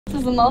This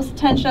is the most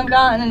attention I've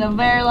gotten in a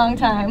very long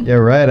time. Yeah,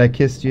 right. I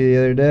kissed you the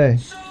other day.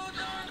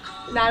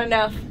 Not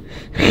enough.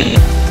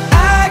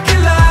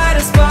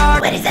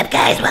 What is up,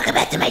 guys? Welcome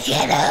back to my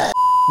channel.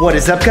 What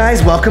is up,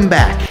 guys? Welcome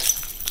back.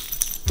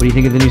 What do you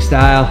think of the new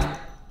style?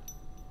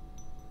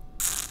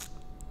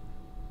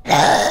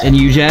 And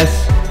you,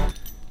 Jess?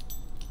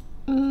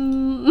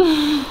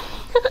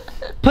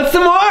 Put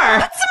some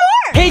more!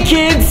 Hey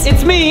kids,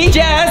 it's me,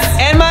 Jess,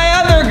 and my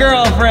other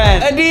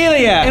girlfriend,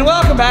 Adelia, and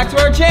welcome back to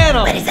our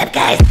channel. What is up,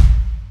 guys?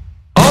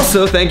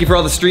 Also, thank you for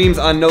all the streams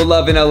on No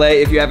Love in LA.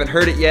 If you haven't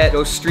heard it yet,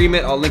 go stream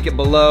it. I'll link it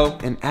below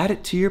and add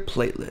it to your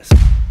playlist.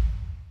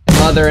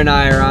 Mother and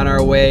I are on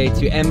our way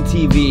to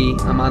MTV.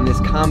 I'm on this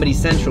Comedy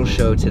Central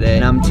show today,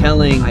 and I'm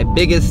telling my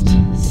biggest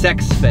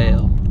sex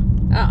fail.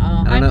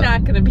 I'm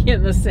not gonna be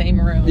in the same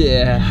room.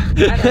 Yeah.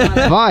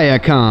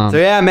 Viacom. So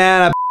yeah,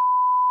 man, I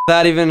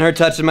without even her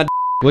touching my.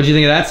 What'd you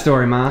think of that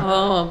story, Ma?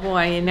 Oh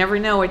boy, you never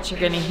know what you're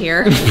gonna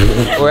hear.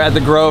 We're at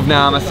the Grove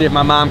now. I'm gonna see if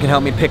my mom can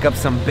help me pick up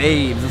some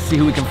babes. Let's see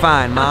who we can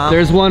find, Mom.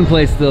 There's one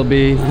place they'll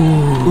be.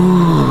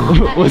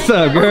 What's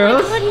up,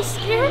 girls? Are you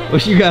scared?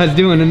 What you guys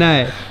doing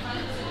tonight?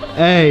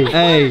 Hey,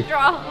 hey.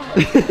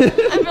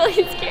 I'm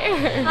really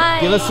scared. Hi.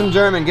 Give us some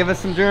German. Give us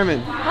some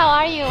German. How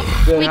are you?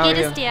 Good, Wie how are geht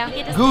you? es dir?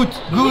 Good.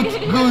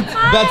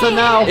 Better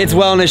now. It's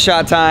wellness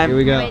shot time. Here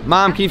we go.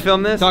 Mom, can you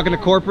film this? Talking to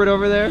corporate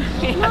over there?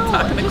 I'm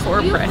talking to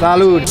corporate.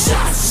 Salud.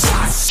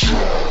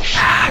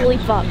 Holy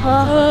fuck.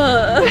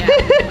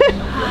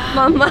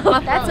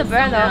 Mama. That's a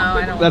burn though. No,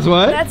 I don't. That's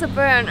what? That's a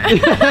burn.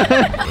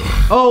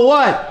 Oh,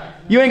 what?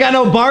 You ain't got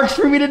no barks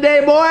for me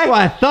today, boy? Oh,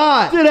 I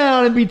thought. Sit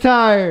down and be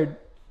tired.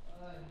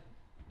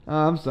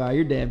 Oh, I'm sorry.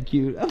 You're damn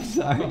cute. I'm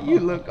sorry. You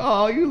look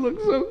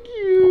so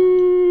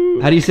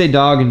cute. How do you say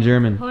dog in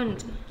German?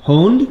 Hund.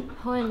 Hund?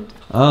 Hund.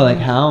 Oh, like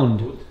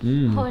hound.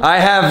 Hund. I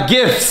have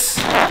gifts.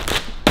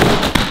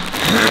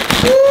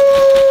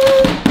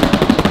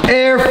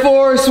 Air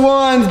Force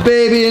Ones,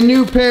 baby. A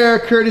new pair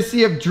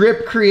courtesy of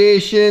Drip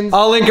Creations.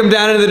 I'll link them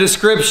down in the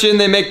description.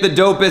 They make the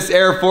dopest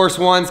Air Force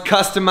Ones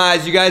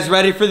customized. You guys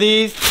ready for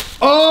these?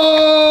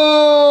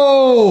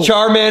 Oh!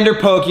 Charmander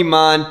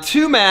Pokemon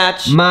to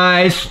match.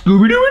 My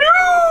Scooby-Doo-Doo!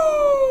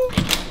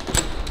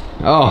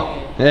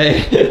 Oh,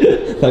 hey.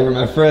 Thought you were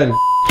my friend.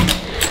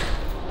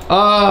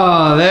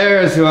 Oh,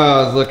 there's who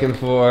I was looking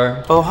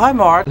for. Oh, hi,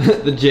 Mark.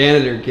 The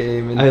janitor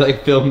came and I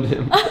like filmed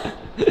him.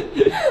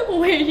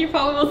 Wait, he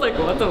probably was like,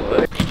 what the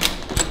fuck?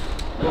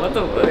 What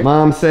the fuck?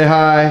 Mom, say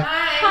hi.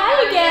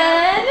 Hi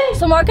again.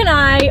 So Mark and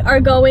I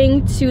are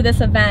going to this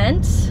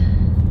event.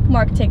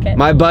 Mark, take it.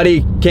 My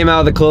buddy came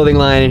out with a clothing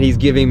line and he's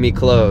giving me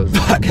clothes.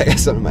 Fuck, I got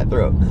something in my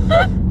throat.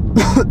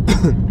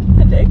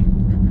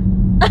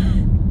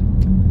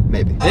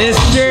 Maybe. This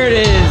shirt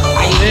is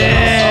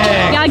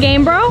sick. Got a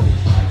game, bro?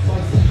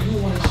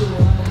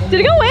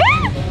 Did it go in?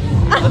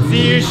 Let's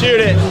see you shoot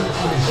it.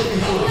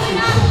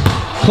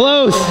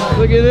 Close.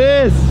 Look at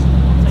this.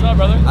 What's up,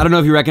 brother? I don't know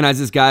if you recognize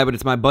this guy, but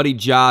it's my buddy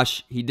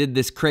Josh. He did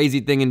this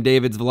crazy thing in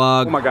David's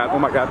vlog. Oh my god, oh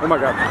my god, oh my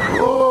god.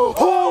 Oh,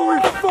 holy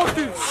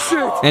fucking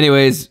shit!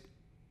 Anyways,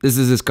 this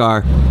is his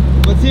car.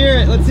 Let's hear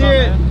it. Let's hear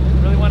it.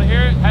 Really want to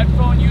hear it?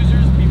 Headphone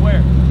users,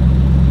 beware.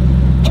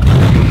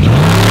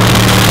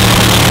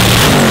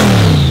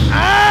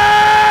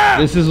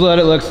 This is what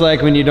it looks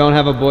like when you don't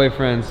have a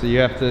boyfriend, so you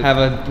have to have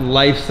a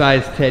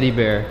life-size teddy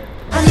bear.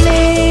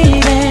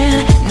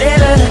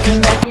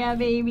 Yeah,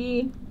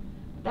 baby.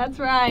 That's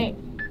right.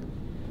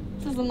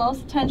 This is the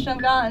most attention I've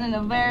gotten in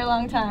a very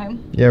long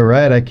time. Yeah,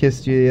 right. I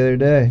kissed you the other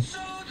day.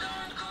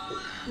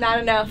 Not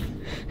enough.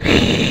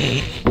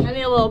 I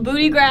need a little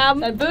booty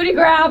grab. A booty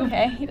grab.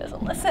 Okay, he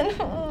doesn't listen.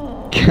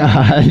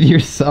 God, you're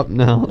something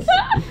else.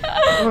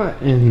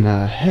 What in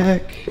the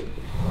heck?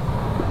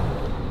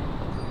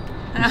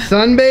 You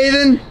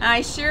sunbathing?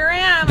 I sure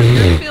am.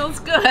 It feels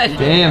good.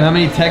 Damn, how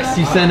many texts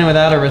you sending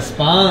without a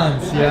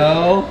response,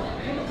 yo?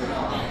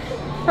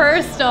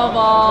 First of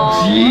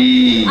all,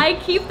 Gee. I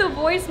keep the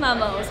voice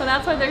memo, so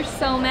that's why there's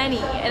so many,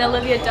 and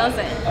Olivia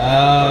doesn't.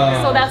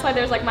 Oh. So that's why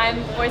there's like my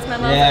voice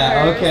memos.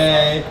 Yeah, and hers.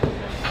 okay.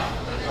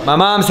 My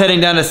mom's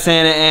heading down to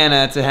Santa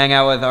Ana to hang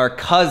out with our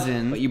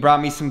cousin, but you brought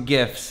me some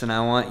gifts and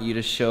I want you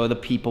to show the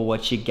people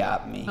what you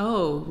got me.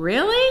 Oh,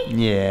 really?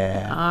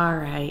 Yeah. All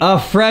right. A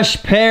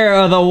fresh pair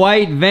of the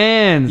white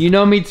Vans. You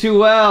know me too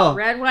well.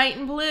 Red, white,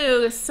 and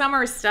blue,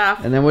 summer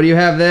stuff. And then what do you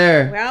have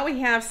there? Well,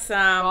 we have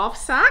some golf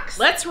socks.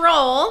 Let's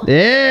roll.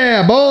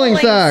 Yeah, bowling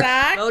socks.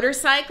 sock.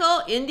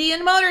 Motorcycle,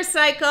 Indian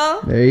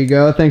motorcycle. There you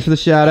go. Thanks for the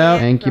shout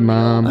out. Thank you,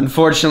 Mom.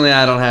 Unfortunately,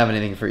 I don't have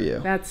anything for you.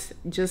 That's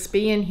just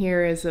being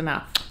here is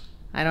enough.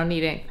 I don't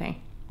need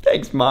anything.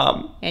 Thanks,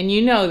 Mom. And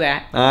you know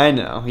that. I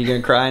know. You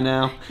gonna cry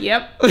now?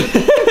 Yep.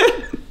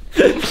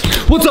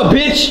 What's up,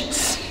 bitch?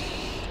 It's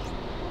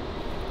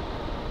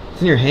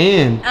in your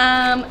hand.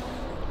 Mark!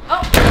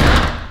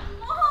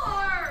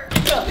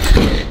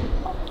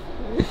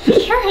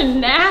 You're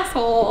an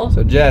asshole.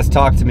 So Jess,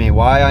 talk to me.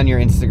 Why on your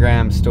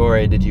Instagram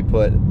story did you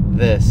put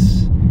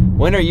this?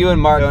 When are you and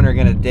Mark are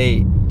gonna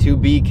date? To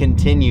be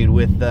continued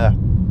with the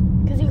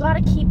Because you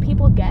gotta keep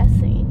people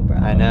guessing, bro.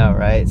 I know,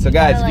 right? So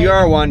guys, if you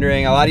are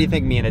wondering, a lot of you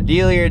think me and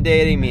Adelia are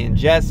dating, me and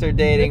Jess are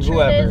dating, the truth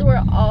whoever. is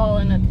we're all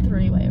in a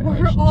three-way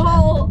relationship. We're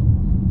all.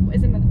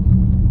 Is it?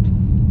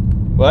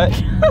 What?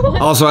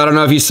 Also, I don't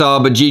know if you saw,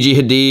 but Gigi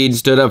Hadid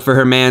stood up for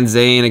her man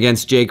Zayn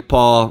against Jake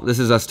Paul. This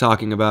is us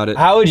talking about it.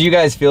 How would you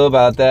guys feel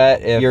about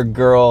that if your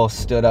girl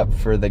stood up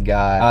for the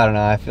guy? I don't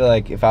know. I feel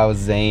like if I was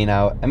Zayn,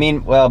 I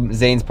mean, well,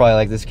 Zayn's probably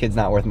like, this kid's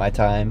not worth my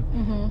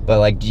time. But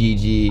like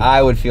Gigi,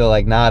 I would feel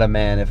like not a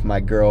man if my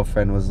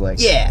girlfriend was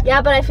like, yeah.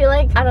 Yeah, but I feel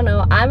like, I don't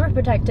know, I'm a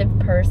protective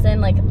person,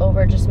 like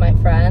over just my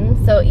friend.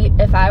 So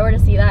if I were to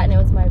see that and it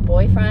was my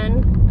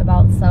boyfriend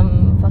about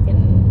some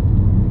fucking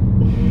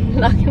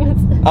not gonna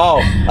say. Oh,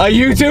 a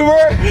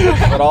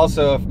YouTuber? But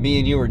also, if me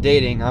and you were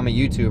dating, I'm a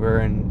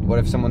YouTuber, and what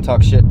if someone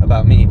talks shit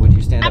about me? Would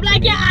you stand up I'm for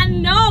like, me? yeah, I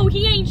know,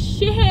 he ain't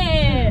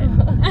shit.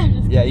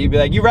 Yeah, you'd be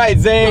like, you right,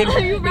 Zayn.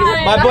 You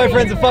right. My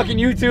boyfriend's a fucking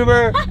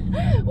YouTuber.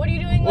 What are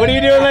you doing later? What are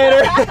you doing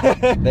later?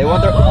 They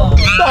want their. What the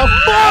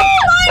fuck?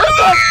 What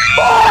the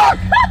fuck?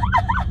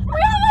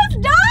 We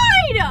almost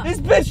died. This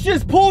bitch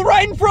just pulled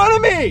right in front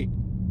of me.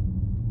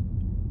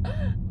 I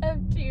have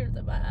tears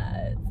in my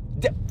eyes.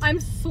 I'm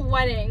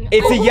sweating.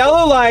 It's a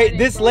yellow light.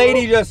 This bro.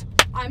 lady just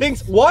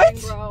thinks, what?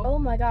 Bro. Oh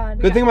my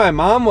god. Good thing my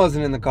mom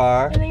wasn't in the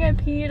car. I think I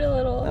peed a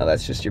little. No,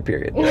 that's just your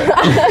period.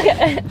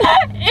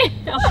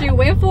 She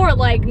went for it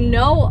like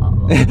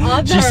no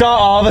other. She saw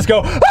all of us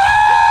go,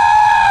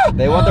 ah!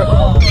 They want their.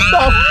 What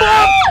the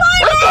fuck?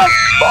 What the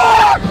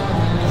fuck?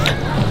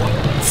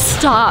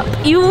 Stop.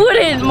 You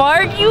wouldn't,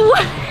 Mark. You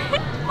wouldn't,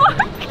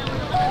 Mark.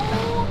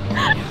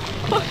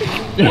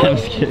 I'm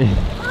just kidding.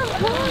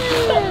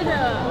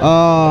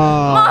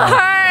 Oh.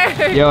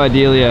 Mark. Yo,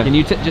 Adelia, can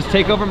you just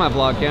take over my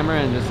vlog camera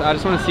and I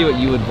just want to see what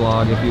you would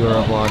vlog if you were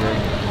a vlogger.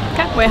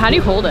 Okay. Wait, how do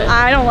you hold it?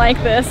 I don't like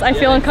this. I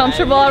feel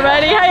uncomfortable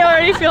already. I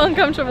already feel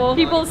uncomfortable.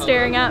 People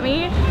staring at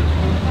me.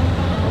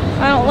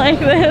 I don't like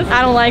this.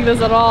 I don't like this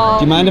at all.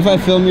 Do you mind if I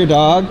film your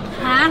dog?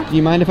 Huh? Do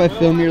you mind if I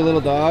film your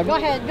little dog? Go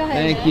ahead, go ahead.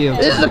 Thank you.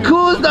 This is the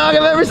coolest dog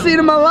I've ever seen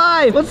in my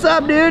life. What's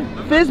up, dude?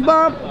 Fist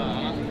bump.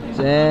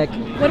 Sick.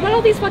 What about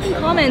all these fucking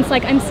comments?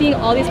 Like, I'm seeing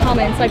all these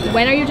comments. Like,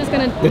 when are you just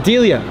gonna...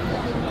 Adelia.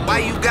 Why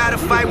you gotta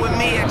fight with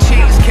me at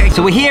Cheesecake?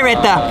 So we're here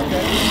at the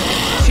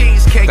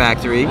Cheesecake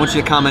Factory. I want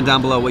you to comment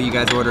down below what you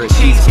guys order at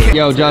Cheesecake.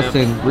 Yo,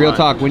 Justin, real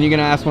talk. When are you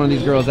gonna ask one of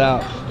these girls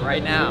out?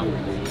 Right now.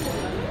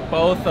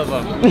 Both of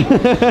them.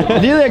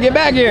 Adelia, get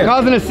back here.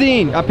 Causing a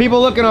scene. Got people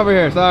looking over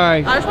here.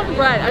 Sorry. I just want the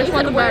bread. I just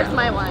want the bread. Where's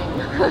my wine?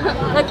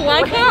 Like,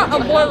 why can't a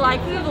boy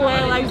like you the way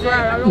I like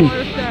bread? I don't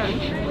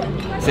understand.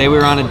 Say we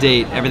were on a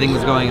date. Everything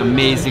was going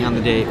amazing on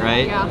the date,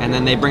 right? Yeah. And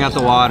then they bring out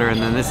the water,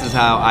 and then this is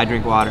how I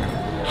drink water.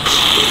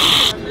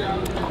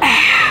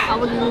 I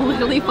would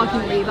literally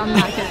fucking leave. I'm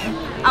not kidding.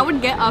 I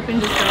would get up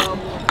and just go.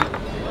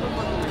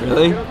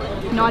 Really?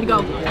 No, I'd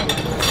go.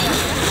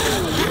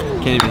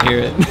 Can't even hear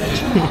it.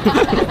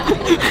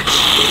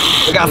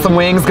 We got some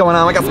wings going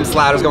on. We got some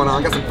sliders going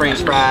on. We got some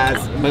French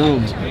fries.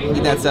 Boom.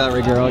 Eat that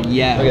celery, girl.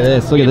 Yeah. Look at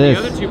this. Look at The this.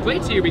 other 2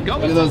 plates, here we go.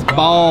 Look at those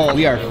balls.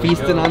 We are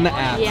feasting on the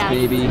apps, Yes.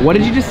 baby. What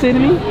did you just say to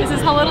me? Is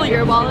this how little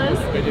your ball is?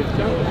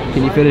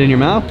 Can you fit it in your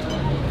mouth?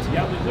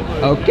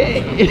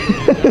 Okay.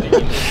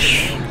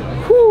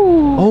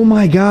 Oh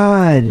my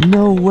god.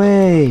 No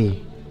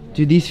way.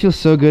 Dude, these feel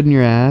so good in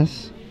your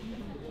ass.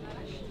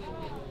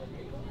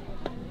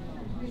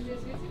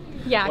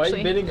 Yeah, Why are you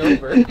actually. bending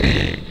over?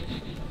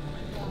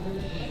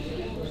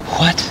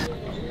 What?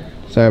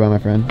 Sorry about my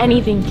friend.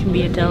 Anything can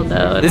be a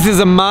dildo. This is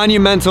a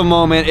monumental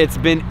moment. It's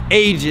been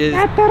ages.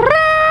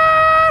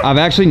 I've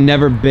actually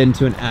never been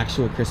to an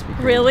actual Krispy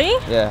Kreme. Really?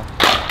 Yeah.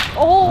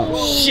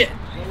 Oh, Shit.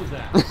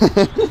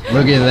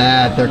 Look at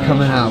that. They're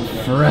coming out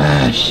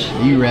fresh.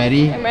 Are you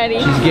ready? I'm ready.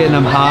 She's getting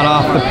them hot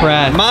off the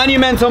press.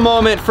 Monumental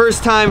moment.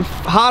 First time,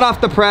 hot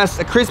off the press.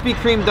 A Krispy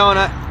Kreme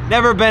donut.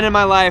 Never been in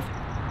my life.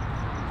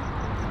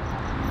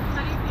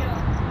 How do you feel?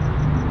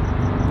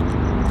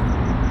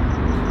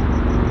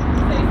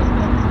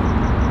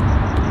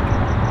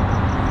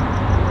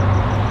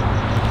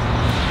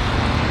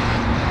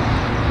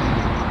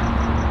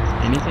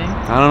 Anything?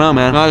 I don't know,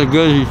 man. Not as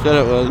good as you said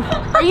it was.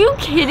 Are you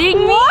kidding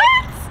me? What?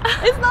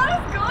 It's not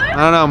as good. I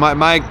don't know.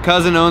 My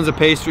cousin owns a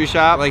pastry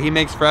shop. Like, he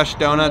makes fresh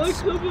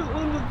donuts.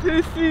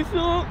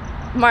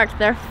 Mark,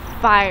 they're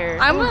fire.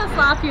 I'm gonna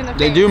slap you in the face.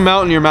 They do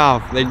melt in your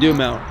mouth. They do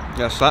melt.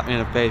 Yeah, slap me in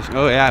the face.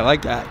 Oh, yeah, I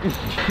like that.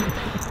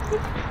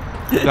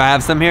 Do I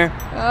have some here?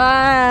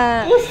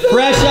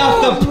 Fresh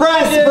off the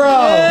press,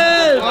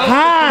 bro.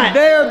 Hot.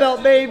 Conveyor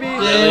belt, baby.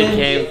 Really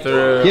came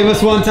through. Give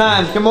us one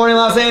time. Good morning,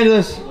 Los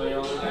Angeles.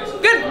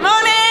 Good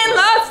morning,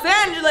 Los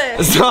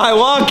Angeles. So I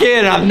walk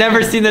in. I've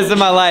never seen this in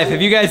my life.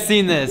 Have you guys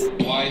seen this?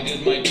 Why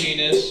did my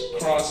penis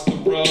cross the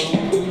road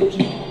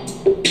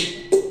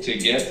to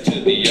get to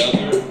the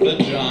other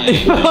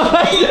vagina?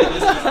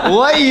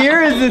 What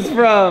year is this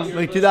from?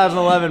 Like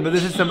 2011, but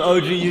this is some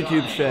OG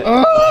YouTube shit.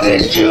 Look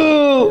at you.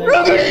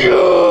 Look at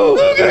you.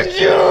 Look at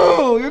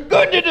you. You're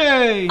good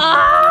today.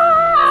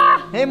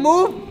 Hey,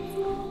 move.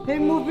 Hey,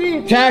 move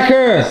in. Attack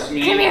her. Come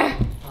here.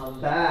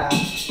 I'm back.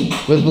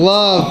 With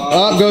love.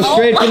 Oh, go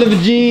straight for the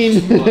vagine.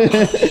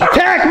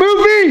 Attack,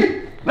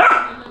 movie!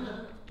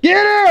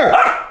 Get her!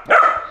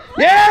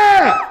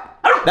 Yeah!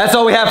 That's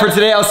all we have for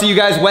today. I'll see you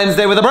guys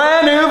Wednesday with a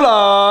brand new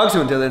vlog.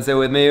 So until then, stay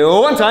with me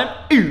one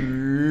time.